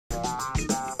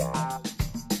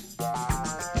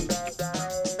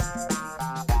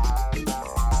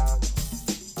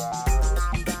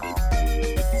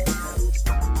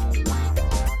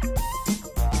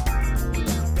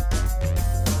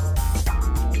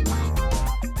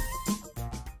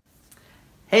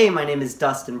Hey, my name is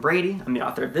Dustin Brady. I'm the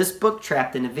author of this book,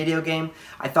 Trapped in a Video Game.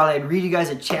 I thought I'd read you guys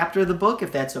a chapter of the book, if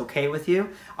that's okay with you.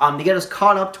 To get us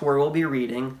caught up to where we'll be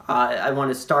reading, I want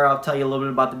to start off, tell you a little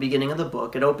bit about the beginning of the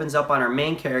book. It opens up on our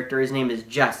main character. His name is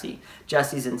Jesse.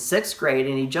 Jesse's in 6th grade,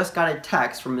 and he just got a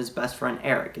text from his best friend,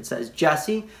 Eric. It says,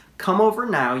 "Jesse, come over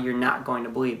now. You're not going to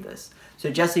believe this." So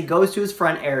Jesse goes to his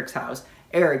friend Eric's house.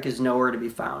 Eric is nowhere to be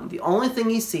found. The only thing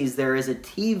he sees there is a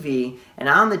TV, and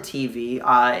on the TV,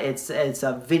 it's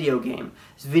a video game.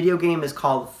 This video game is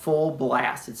called Full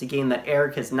Blast. It's a game that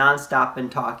Eric has nonstop been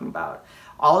talking about.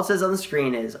 All it says on the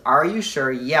screen is, "Are you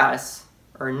sure, yes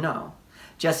or no?"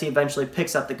 Jesse eventually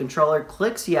picks up the controller,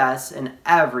 clicks yes, and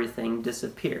everything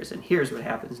disappears. And here's what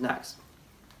happens next.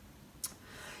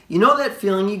 You know that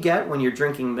feeling you get when you're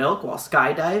drinking milk while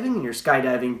skydiving and your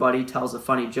skydiving buddy tells a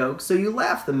funny joke, so you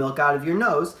laugh the milk out of your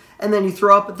nose and then you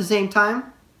throw up at the same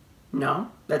time? No,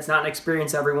 that's not an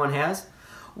experience everyone has.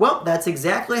 Well, that's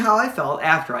exactly how I felt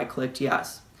after I clicked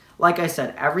yes. Like I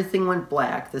said, everything went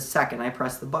black the second I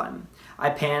pressed the button. I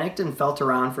panicked and felt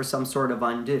around for some sort of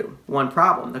undo. One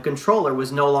problem, the controller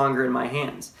was no longer in my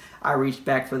hands. I reached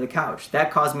back for the couch.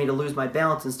 That caused me to lose my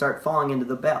balance and start falling into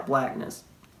the blackness.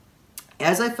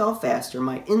 As I fell faster,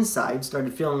 my insides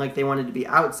started feeling like they wanted to be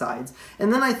outsides,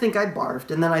 and then I think I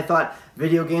barfed, and then I thought,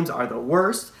 video games are the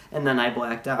worst, and then I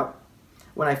blacked out.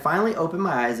 When I finally opened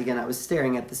my eyes again, I was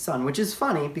staring at the sun, which is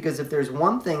funny, because if there's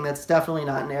one thing that's definitely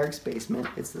not in Eric's basement,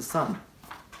 it's the sun.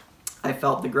 I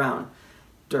felt the ground.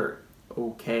 Dirt.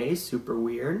 Okay, super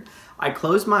weird. I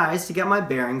closed my eyes to get my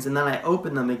bearings, and then I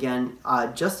opened them again,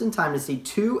 just in time to see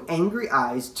two angry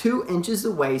eyes 2 inches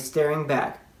away staring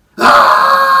back.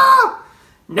 Ah!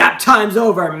 Nap time's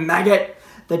over, maggot!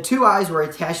 The 2 eyes were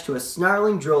attached to a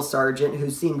snarling drill sergeant who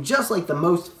seemed just like the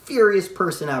most furious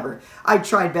person ever. I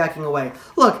tried backing away.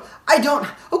 Look, I don't...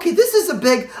 Okay, this is a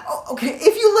big... Okay,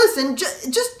 if you listen,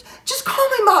 just call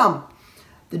my mom.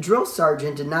 The drill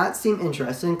sergeant did not seem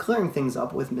interested in clearing things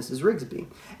up with Mrs. Rigsby.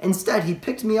 Instead, he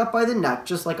picked me up by the neck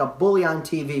just like a bully on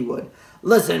TV would.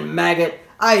 "Listen, maggot,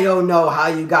 I don't know how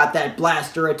you got that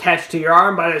blaster attached to your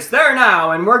arm, but it's there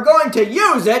now, and we're going to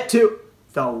use it to..."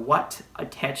 The what?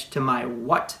 Attached to my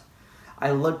what?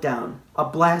 I looked down. A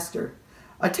blaster.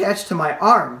 Attached to my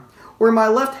arm, where my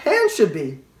left hand should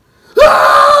be.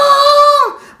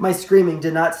 Ah! My screaming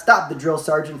did not stop the drill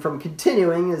sergeant from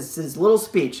continuing his little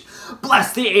speech.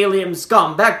 "Blast the alien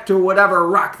scum back to whatever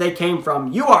rock they came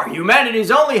from. You are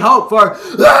humanity's only hope for...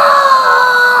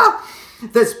 Ah!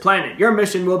 This planet. Your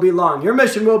mission will be long. Your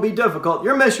mission will be difficult.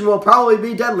 Your mission will probably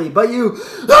be deadly. But you...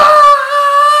 Ah!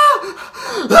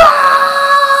 Ah!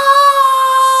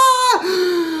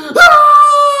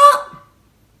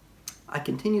 I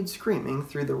continued screaming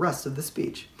through the rest of the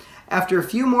speech. After a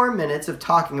few more minutes of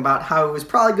talking about how I was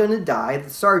probably going to die, the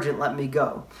sergeant let me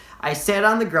go. I sat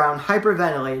on the ground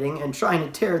hyperventilating and trying to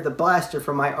tear the blaster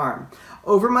from my arm.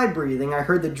 Over my breathing, I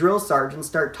heard the drill sergeant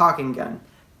start talking again.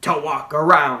 "To walk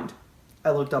around."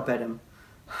 I looked up at him.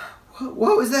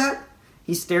 What was that?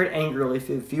 He stared angrily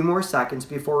for a few more seconds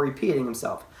before repeating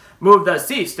himself. "Move the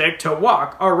C-stick to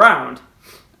walk around."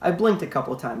 I blinked a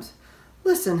couple times.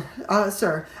 "Listen,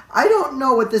 sir, I don't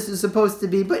know what this is supposed to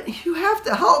be, but you have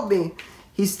to help me."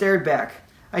 He stared back.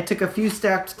 I took a few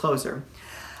steps closer.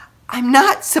 "I'm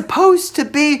not supposed to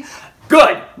be..."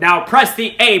 "Good! Now press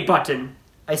the A button."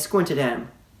 I squinted at him.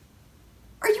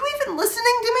 "Are you even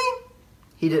listening to me?"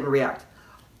 He didn't react.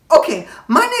 "Okay,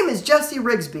 my name is Jesse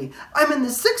Rigsby. I'm in the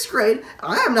 6th grade.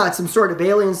 I am not some sort of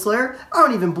alien slayer. I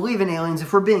don't even believe in aliens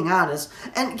if we're being honest.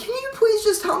 And can you please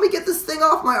just help me get this thing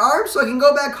off my arm so I can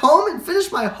go back home and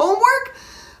finish my homework?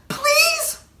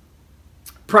 Please?"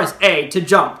 "Press A to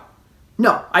jump."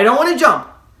 "No, I don't want to jump."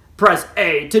 "Press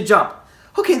A to jump."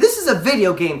 "Okay, this is a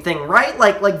video game thing, right?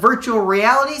 Like virtual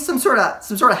reality, some sort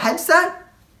of headset?"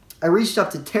 I reached up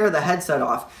to tear the headset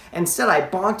off. Instead, I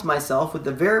bonked myself with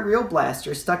the very real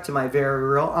blaster stuck to my very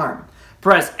real arm.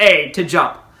 "Press A to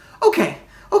jump." Okay,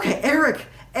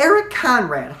 Eric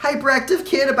Conrad, hyperactive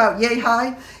kid about yay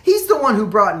high. He's the one who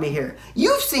brought me here.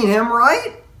 You've seen him,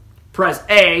 right? "Press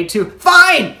A to..."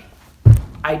 "Fine!"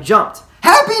 I jumped.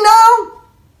 "Happy now?"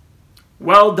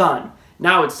 "Well done.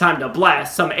 Now it's time to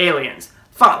blast some aliens.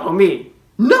 Follow me."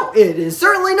 "No, it is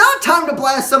certainly not time to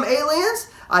blast some aliens,"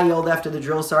 I yelled after the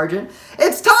drill sergeant.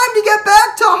 "It's time to get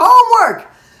back to homework.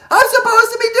 I'm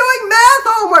supposed to be doing math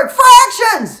homework,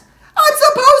 fractions. I'm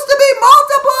supposed to be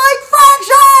multiplying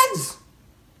fractions."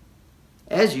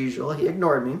 as usual, he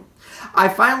ignored me. I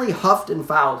finally huffed and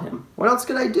fouled him. What else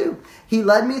could I do? He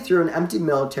led me through an empty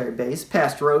military base,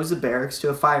 past rows of barracks to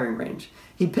a firing range.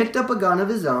 He picked up a gun of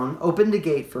his own, opened a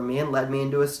gate for me, and led me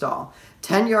into a stall.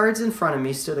 10 yards in front of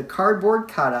me stood a cardboard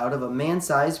cutout of a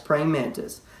man-sized praying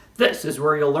mantis. This is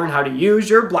where you'll learn how to use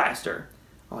your blaster.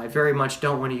 Oh, I very much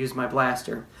don't want to use my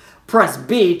blaster. Press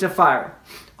B to fire.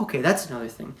 Okay, that's another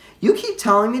thing. You keep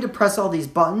telling me to press all these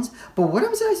buttons, but what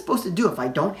am I supposed to do if I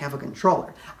don't have a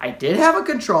controller? I did have a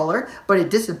controller, but it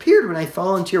disappeared when I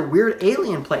fell into your weird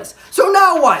alien place. So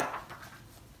now what?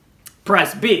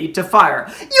 Press B to fire.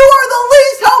 You are the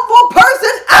least helpful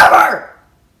person ever!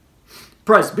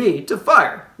 Press B to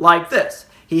fire, like this.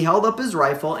 He held up his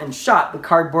rifle and shot the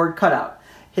cardboard cutout.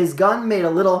 His gun made a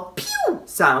little pew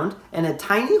sound, and a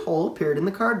tiny hole appeared in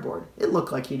the cardboard. It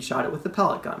looked like he'd shot it with a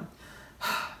pellet gun.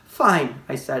 Fine,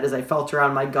 I said as I felt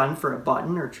around my gun for a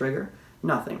button or trigger.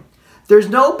 Nothing. There's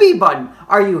no B button.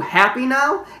 Are you happy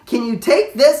now? Can you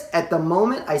take this? At the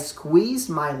moment, I squeezed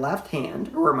my left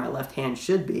hand, or where my left hand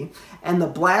should be, and the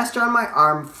blaster on my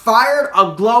arm fired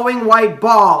a glowing white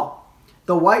ball.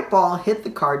 The white ball hit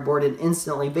the cardboard and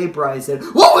instantly vaporized it.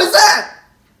 What was that?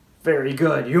 Very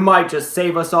good. You might just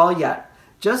save us all yet.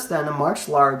 Just then, a much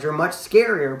larger, much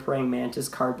scarier praying mantis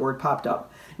cardboard popped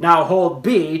up. Now hold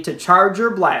B to charge your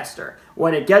blaster.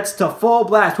 When it gets to full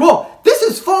blast... Whoa! This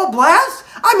is full blast?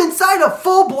 I'm inside a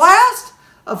full blast?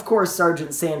 Of course,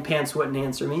 Sergeant Sandpants wouldn't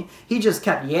answer me. He just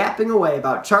kept yapping away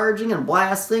about charging and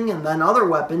blasting and then other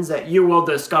weapons that you will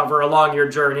discover along your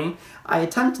journey. I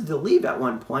attempted to leave at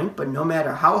one point, but no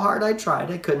matter how hard I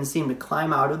tried, I couldn't seem to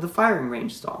climb out of the firing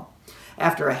range stall.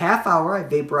 After a half hour, I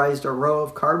vaporized a row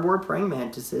of cardboard praying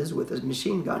mantises with a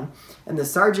machine gun, and the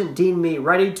sergeant deemed me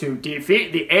ready to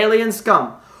defeat the alien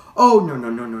scum. Oh,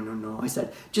 no, I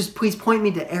said. Just please point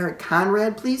me to Eric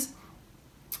Conrad, please.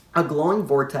 A glowing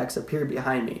vortex appeared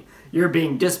behind me. You're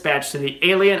being dispatched to the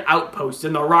alien outpost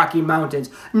in the Rocky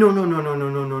Mountains.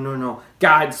 No.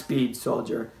 Godspeed,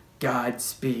 soldier.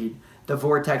 Godspeed. The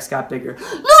vortex got bigger.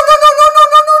 No.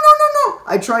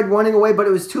 I tried running away, but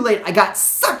it was too late. I got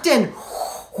sucked in.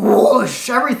 Whoosh!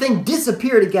 Everything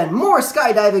disappeared again. More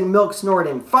skydiving, milk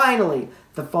snorting. Finally,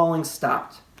 the falling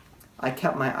stopped. I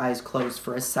kept my eyes closed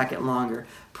for a second longer,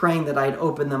 praying that I'd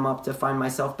open them up to find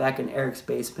myself back in Eric's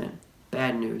basement.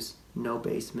 Bad news, no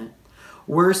basement.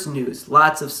 Worst news,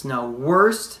 lots of snow.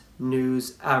 Worst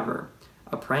news ever.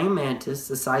 A praying mantis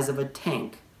the size of a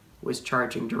tank was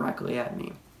charging directly at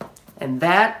me. And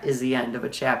that is the end of a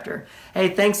chapter. Hey,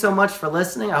 thanks so much for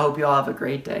listening. I hope you all have a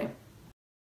great day.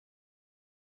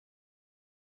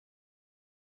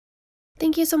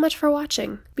 Thank you so much for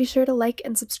watching. Be sure to like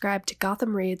and subscribe to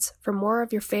Gotham Reads for more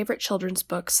of your favorite children's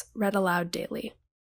books read aloud daily.